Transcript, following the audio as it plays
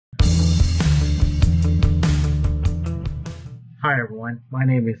Hi everyone, my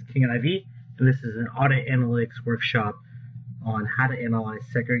name is King IV, and this is an audit analytics workshop on how to analyze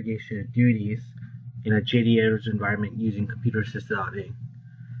segregation of duties in a JD Edwards environment using computer-assisted auditing.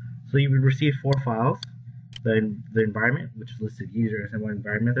 So you would receive 4 files: the environment, which is listed users and what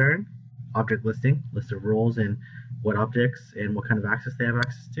environment they're in; object listing, list of roles and what objects and what kind of access they have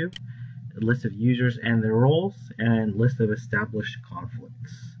access to; a list of users and their roles; and list of established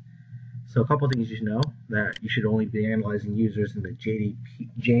conflicts. So a couple of things you should know: that you should only be analyzing users in the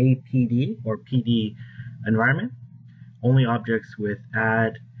JPD or PD environment. Only objects with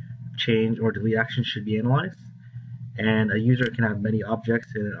add, change, or delete actions should be analyzed. And a user can have many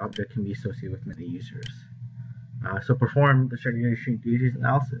objects, and an object can be associated with many users. So perform the segregation of duties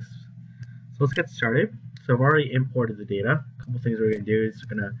analysis. So let's get started. So I've already imported the data. A couple of things we're going to do is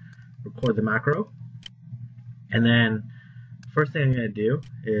we're going to record the macro. And then first thing I'm going to do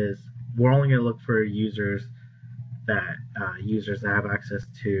is we're only going to look for users that have access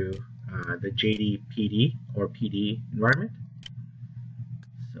to the JDPD or PD environment.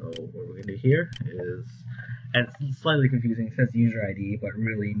 So what we're going to do here is, and it's slightly confusing, it says user ID, but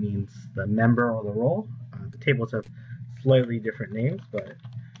really means the member or the role. The tables have slightly different names, but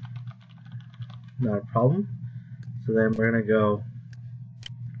not a problem. So then we're going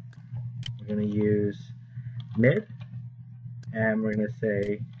to use mid, and we're going to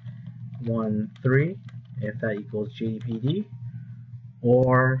say 1, 3 if that equals JDPD,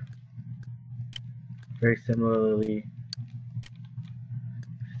 or very similarly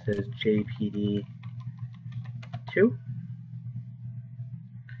it says JPD 2,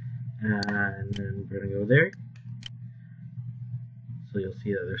 and then we're going to go there. So you'll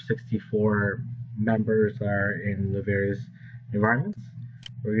see that there's 64 members are in the various environments.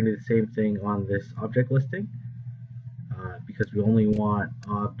 We're going to do the same thing on this object listing, because we only want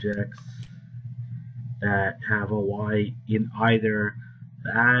objects that have a Y in either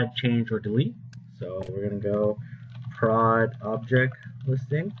the add, change, or delete. So we're going to go prod object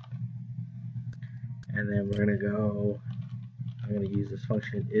listing, and then we're going to go, I'm going to use this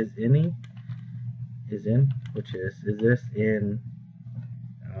function is_in, which is this in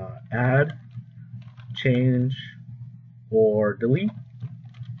add, change, or delete.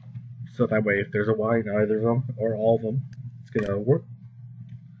 So that way if there's a Y in either of them or all of them, it's going to work.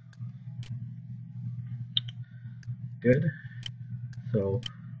 Good. So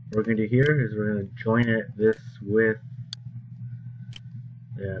what we're going to do here is we're going to join this with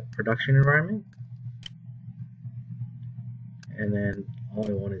the production environment, and then all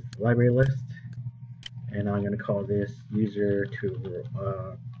I want is the library list, and I'm going to call this user to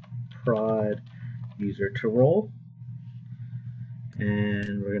prod user to role,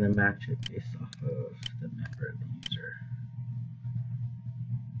 and we're going to match it based off of the member of the user.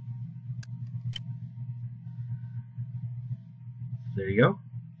 There you go.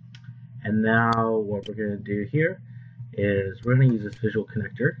 And now what we're going to do here is we're going to use this visual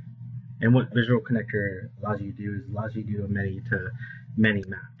connector. And what visual connector allows you to do is allows you to do a many to many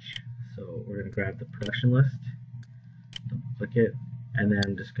match. So we're going to grab the production list, double click it, and then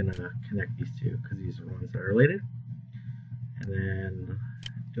I'm just going to connect these two because these are ones that are related. And then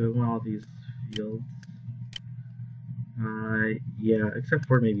do I want all these fields? Yeah, except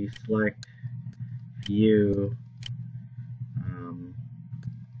for maybe select, view.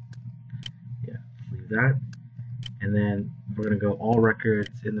 That, and then we're going to go all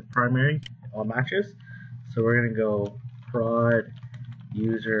records in the primary, all matches. So we're going to go prod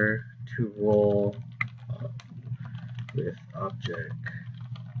user to role with objects.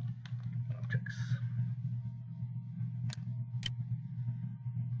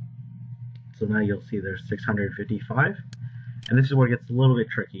 So now you'll see there's 655, and this is where it gets a little bit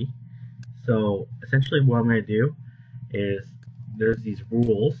tricky. So essentially what I'm going to do is there's these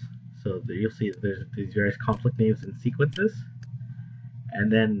rules. So you'll see that there's these various conflict names and sequences,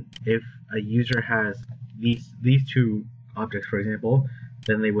 and then if a user has these two objects, for example,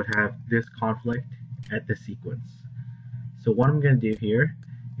 then they would have this conflict at the sequence. So what I'm going to do here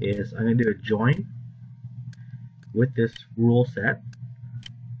is I'm going to do a join with this rule set,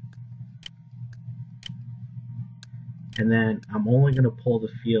 and then I'm only going to pull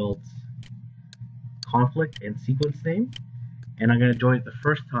the fields conflict and sequence name, and I'm going to join it the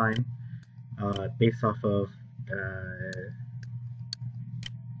first time based off of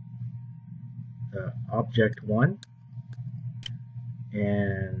the object 1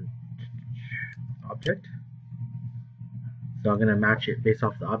 and object. So I'm going to match it based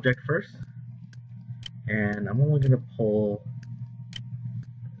off the object first, and I'm only going to pull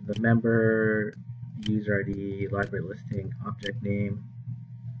the member, user ID, library listing, object name.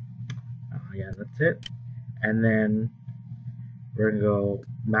 Yeah, that's it. And then we're going to go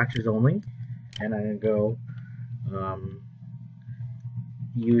matches only, and I'm going to go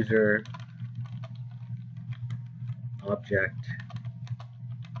user object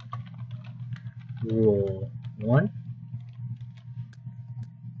rule 1.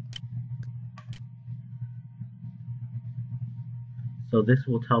 So this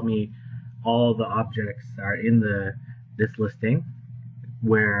will tell me all the objects that are in this listing,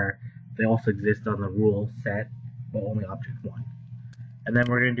 where they also exist on the rule set, but only object 1. And then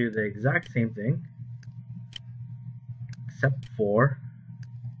we're going to do the exact same thing, except for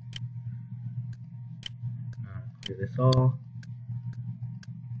clear this all,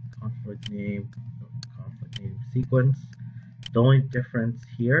 conflict name sequence. The only difference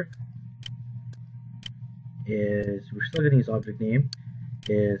here is we're still going to use object name,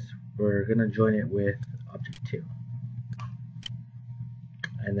 is we're going to join it with object 2.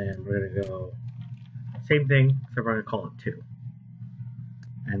 And then we're going to go same thing, except we're going to call it 2.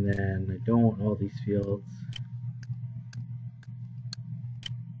 And then I don't want all these fields.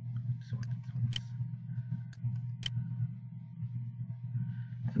 So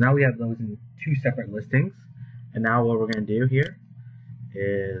now we have those in 2 separate listings. And now what we're going to do here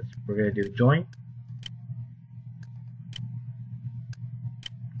is we're going to do join.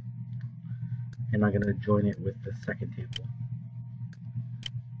 And I'm going to join it with the second table.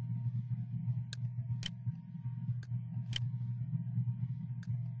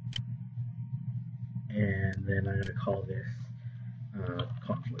 And then I'm going to call this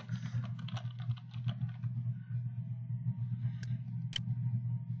conflicts.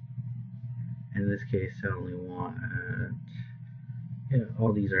 In this case, I only want,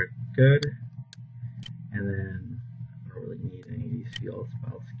 all these are good. And then I don't really need any of these fields,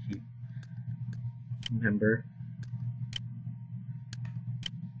 but I'll just keep member.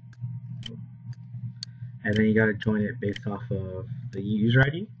 And then you got to join it based off of the user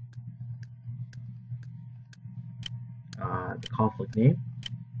ID, the conflict name,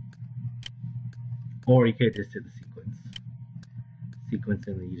 or you could just do the sequence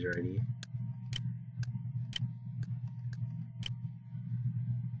in the user ID.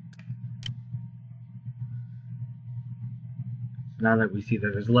 So now that we see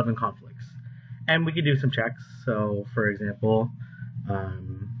that there's 11 conflicts, and we can do some checks. So for example,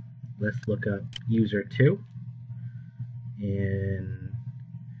 let's look up user 2 in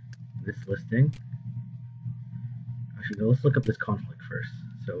this listing. Actually, no, let's look up this conflict first.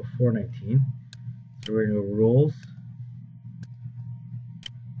 So 419. So we're going to go rules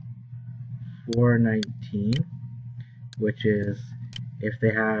 419, which is if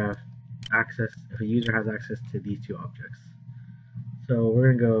they have access, if a user has access to these 2 objects. So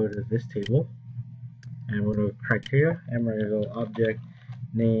we're going to go to this table, and we're going to go criteria, and we're going to go object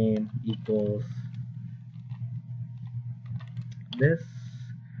name equals this,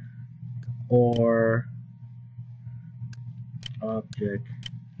 or object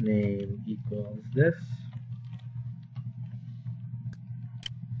name equals this,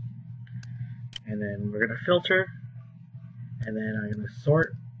 and then we're going to filter, and then I'm going to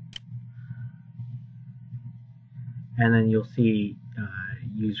sort, and then you'll see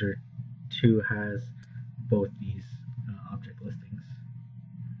user 2 has both these object listings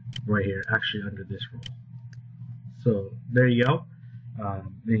right here, actually under this rule. So there you go.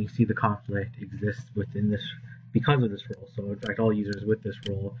 Then you see the conflict exists within this because of this rule. So in fact, all users with this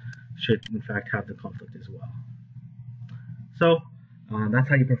rule should in fact have the conflict as well. So that's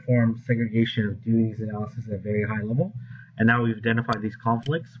how you perform segregation of duties analysis at a very high level. And now we've identified these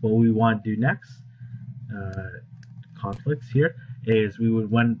conflicts. What we want to do next, conflicts here, is we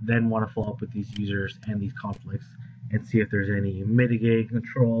would then want to follow up with these users and these conflicts and see if there's any mitigating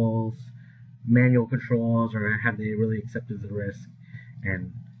controls, manual controls, or have they really accepted the risk.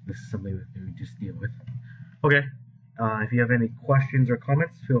 And this is something that we just deal with. Okay, if you have any questions or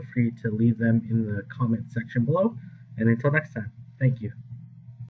comments, feel free to leave them in the comment section below. And until next time, thank you.